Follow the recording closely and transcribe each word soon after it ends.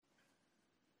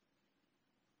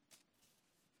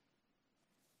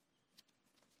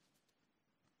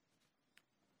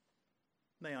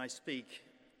May I speak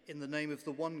in the name of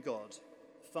the one God,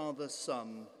 Father,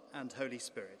 Son, and Holy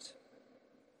Spirit.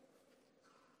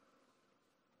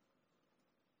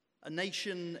 A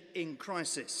nation in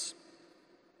crisis,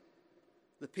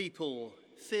 the people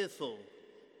fearful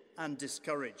and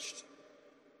discouraged.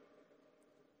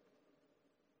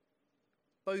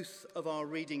 Both of our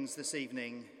readings this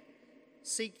evening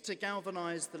seek to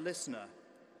galvanize the listener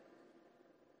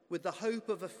with the hope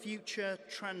of a future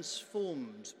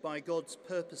transformed by God's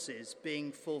purposes being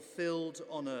fulfilled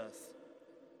on earth.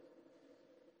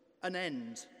 An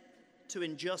end to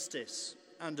injustice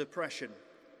and oppression.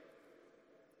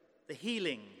 The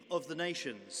healing of the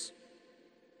nations.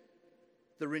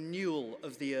 The renewal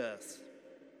of the earth.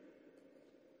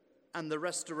 And the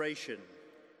restoration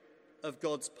of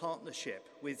God's partnership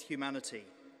with humanity.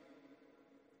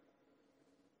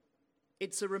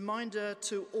 It's a reminder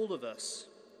to all of us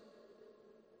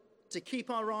to keep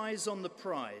our eyes on the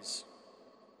prize,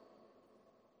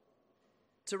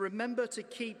 to remember to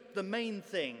keep the main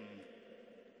thing,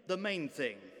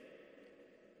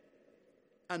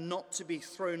 and not to be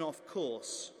thrown off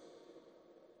course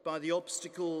by the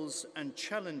obstacles and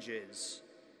challenges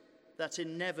that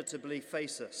inevitably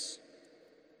face us,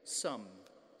 some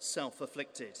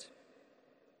self-afflicted.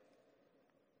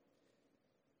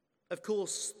 Of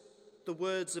course, the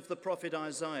words of the prophet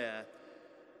Isaiah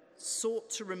sought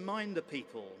to remind the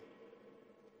people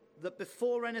that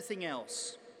before anything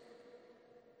else,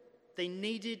 they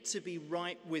needed to be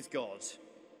right with God.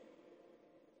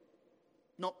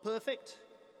 Not perfect,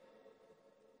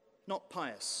 not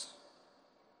pious,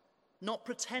 not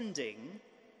pretending,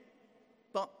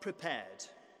 but prepared.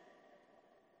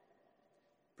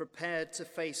 Prepared to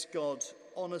face God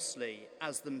honestly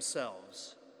as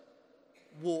themselves,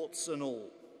 warts and all.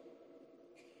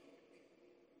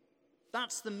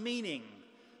 That's the meaning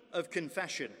of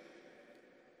confession.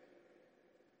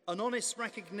 An honest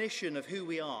recognition of who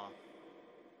we are,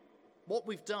 what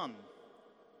we've done,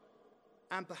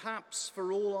 and perhaps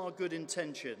for all our good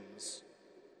intentions,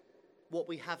 what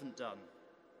we haven't done.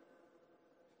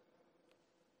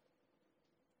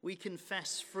 We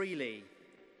confess freely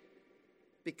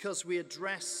because we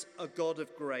address a God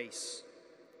of grace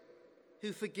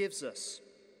who forgives us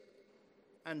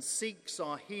and seeks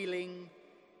our healing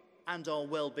and our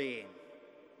well-being.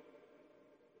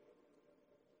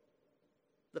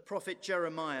 The prophet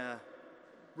Jeremiah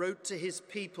wrote to his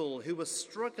people who were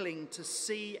struggling to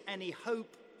see any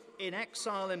hope in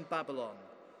exile in Babylon,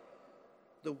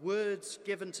 the words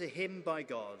given to him by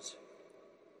God.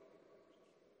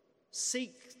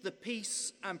 Seek the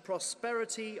peace and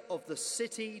prosperity of the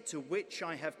city to which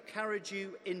I have carried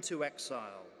you into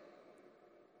exile.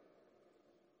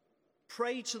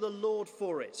 Pray to the Lord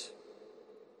for it,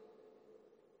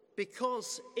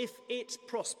 because if it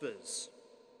prospers,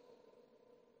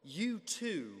 you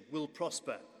too will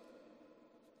prosper.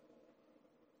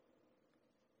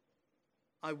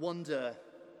 I wonder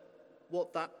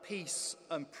what that peace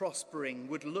and prospering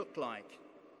would look like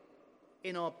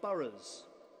in our boroughs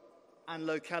and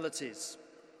localities.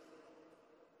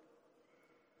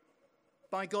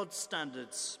 By God's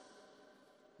standards,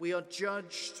 we are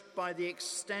judged by the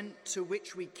extent to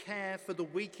which we care for the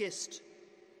weakest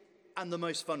and the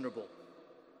most vulnerable,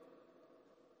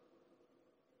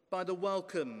 by the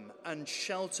welcome and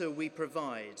shelter we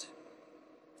provide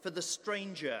for the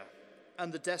stranger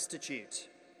and the destitute,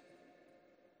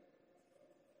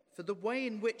 for the way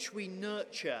in which we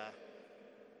nurture,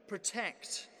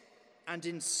 protect, and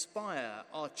inspire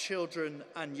our children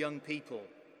and young people,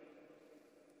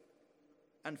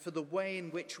 and for the way in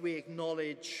which we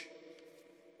acknowledge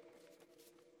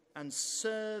and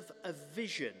serve a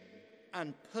vision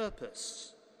and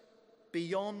purpose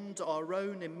beyond our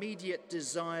own immediate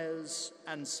desires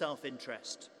and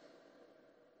self-interest.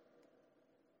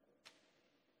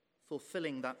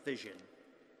 Fulfilling that vision,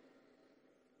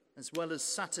 as well as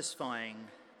satisfying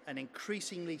an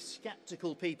increasingly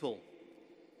skeptical people,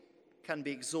 can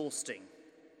be exhausting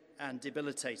and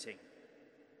debilitating.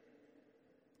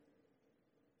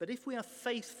 But if we are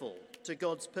faithful to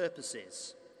God's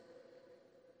purposes,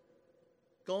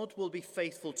 God will be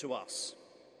faithful to us.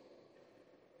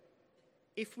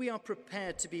 If we are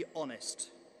prepared to be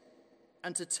honest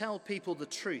and to tell people the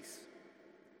truth,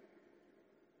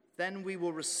 then we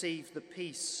will receive the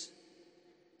peace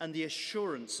and the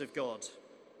assurance of God.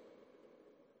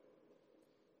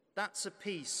 That's a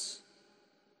peace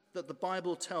that the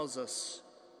Bible tells us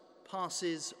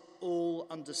passes all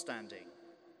understanding,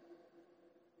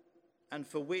 and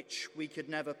for which we could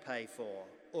never pay for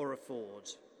or afford.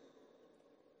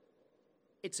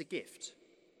 It's a gift,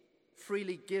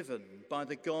 freely given by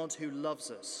the God who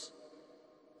loves us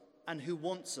and who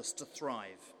wants us to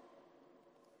thrive.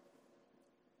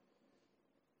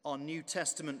 Our New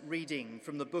Testament reading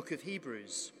from the book of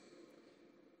Hebrews,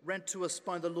 read to us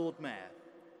by the Lord Mayor,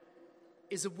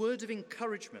 is a word of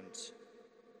encouragement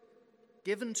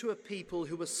given to a people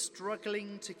who were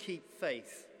struggling to keep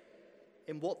faith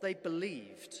in what they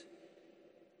believed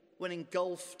when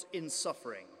engulfed in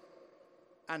suffering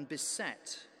and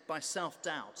beset by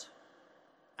self-doubt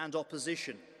and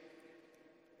opposition,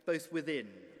 both within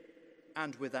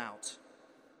and without.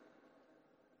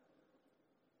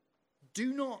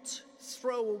 Do not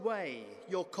throw away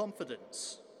your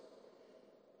confidence.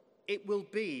 It will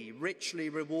be richly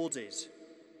rewarded.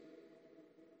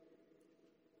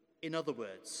 In other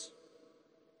words,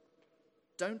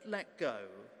 don't let go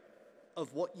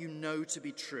of what you know to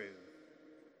be true.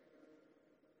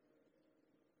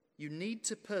 You need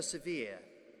to persevere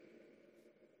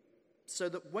so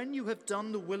that when you have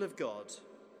done the will of God,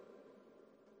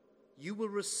 you will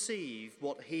receive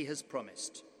what he has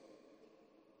promised.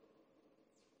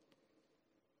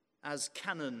 As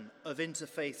canon of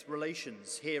interfaith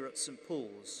relations here at St.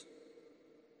 Paul's,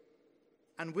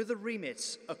 and with a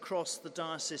remit across the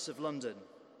Diocese of London,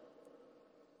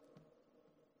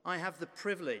 I have the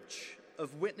privilege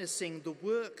of witnessing the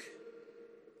work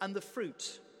and the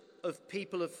fruit of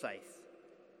people of faith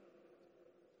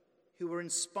who were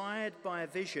inspired by a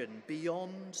vision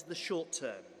beyond the short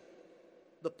term,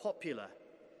 the popular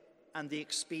and the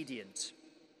expedient.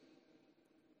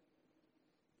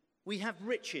 We have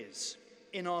riches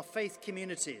in our faith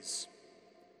communities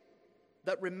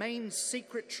that remain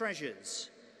secret treasures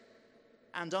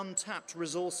and untapped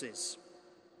resources.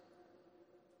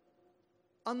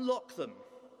 Unlock them,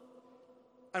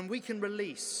 and we can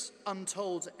release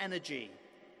untold energy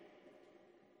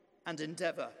and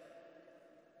endeavour.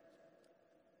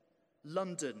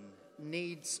 London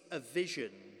needs a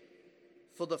vision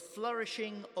for the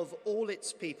flourishing of all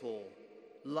its people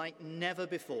like never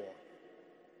before.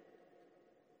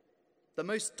 The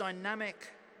most dynamic,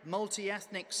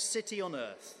 multi-ethnic city on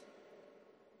earth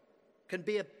can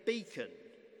be a beacon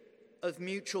of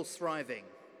mutual thriving,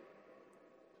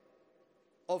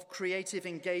 of creative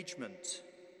engagement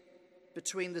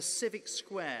between the civic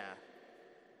square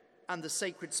and the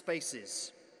sacred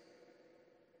spaces,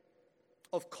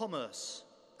 of commerce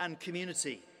and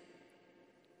community,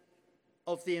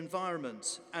 of the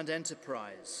environment and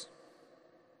enterprise.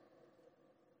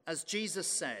 As Jesus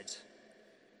said,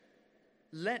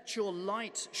 "Let your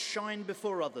light shine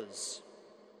before others,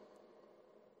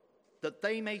 that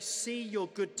they may see your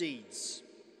good deeds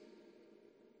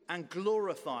and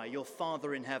glorify your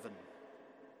Father in heaven."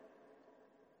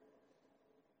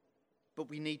 But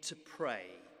we need to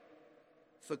pray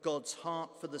for God's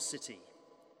heart for the city,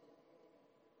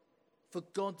 for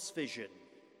God's vision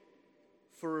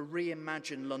for a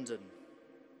reimagined London.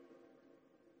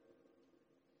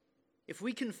 If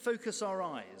we can focus our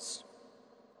eyes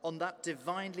on that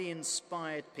divinely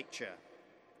inspired picture,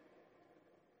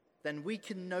 then we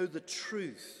can know the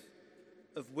truth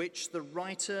of which the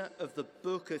writer of the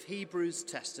book of Hebrews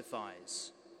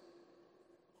testifies.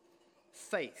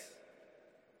 Faith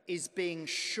is being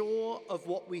sure of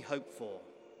what we hope for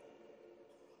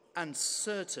and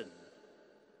certain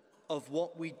of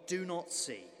what we do not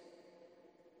see.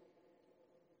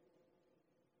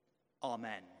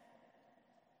 Amen.